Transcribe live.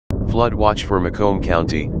Flood watch for Macomb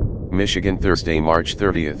County, Michigan Thursday, March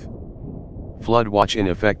 30th. Flood watch in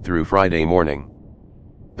effect through Friday morning.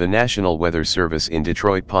 The National Weather Service in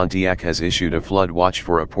Detroit Pontiac has issued a flood watch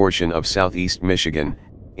for a portion of southeast Michigan,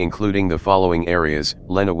 including the following areas: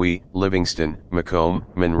 LENAWEE, Livingston, Macomb,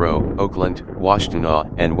 Monroe, Oakland, Washtenaw,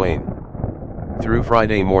 and Wayne. Through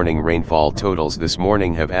Friday morning, rainfall totals this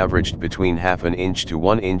morning have averaged between half an inch to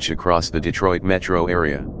 1 inch across the Detroit metro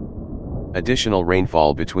area. Additional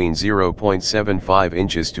rainfall between 0.75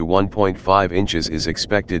 inches to 1.5 inches is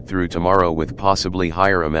expected through tomorrow, with possibly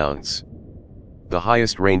higher amounts. The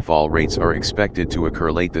highest rainfall rates are expected to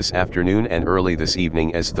occur late this afternoon and early this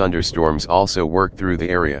evening as thunderstorms also work through the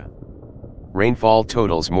area. Rainfall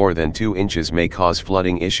totals more than 2 inches may cause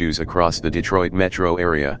flooding issues across the Detroit metro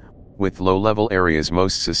area, with low-level areas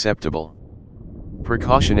most susceptible.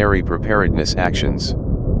 Precautionary preparedness actions.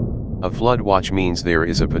 A flood watch means there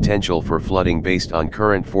is a potential for flooding based on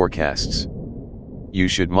current forecasts. You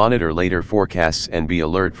should monitor later forecasts and be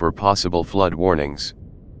alert for possible flood warnings.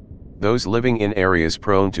 Those living in areas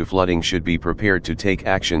prone to flooding should be prepared to take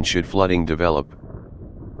action should flooding develop.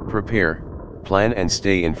 Prepare, plan and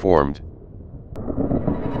stay informed.